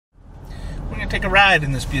going to take a ride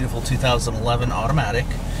in this beautiful 2011 automatic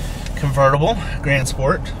convertible Grand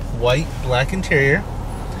Sport, white, black interior.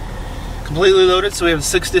 Completely loaded, so we have a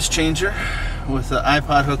 6-disc changer with an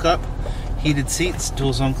iPod hookup, heated seats,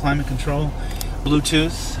 dual zone climate control,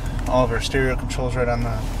 Bluetooth, all of our stereo controls right on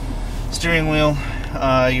the steering wheel,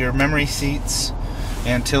 your memory seats,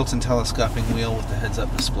 and tilt and telescoping wheel with the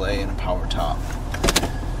heads-up display and a power top.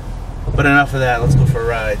 But enough of that, let's go for a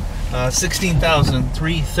ride.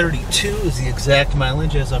 16,332 is the exact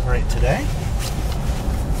mileage as of right today.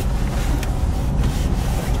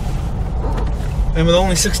 And with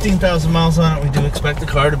only 16,000 miles on it, we do expect the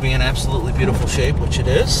car to be in absolutely beautiful shape, which it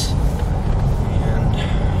is.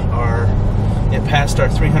 And it passed our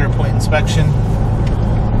 300-point inspection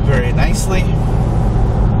very nicely.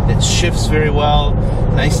 It shifts very well,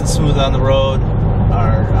 nice and smooth on the road.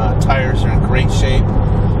 Our tires are in great shape,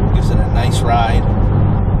 gives it a nice ride.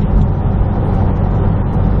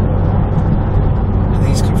 And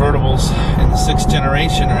these convertibles in the 6th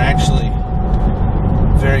generation are actually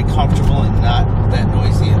very comfortable and not that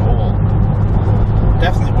noisy at all.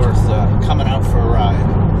 Definitely worth coming out for a ride.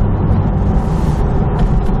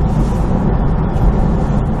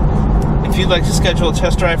 If you'd like to schedule a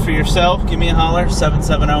test drive for yourself, give me a holler,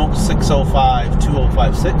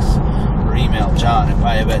 770-605-2056, or email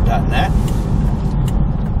john@buyavette.net.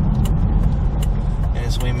 And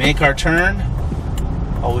as we make our turn,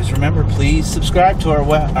 always remember, please subscribe to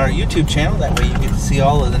our YouTube channel. That way you get to see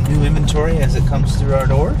all of the new inventory as it comes through our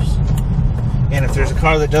doors. And if there's a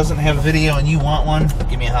car that doesn't have a video and you want one,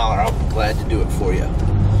 give me a holler. I'll be glad to do it for you.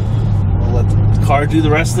 We'll let the car do the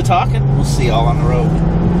rest of the talking. We'll see you all on the road.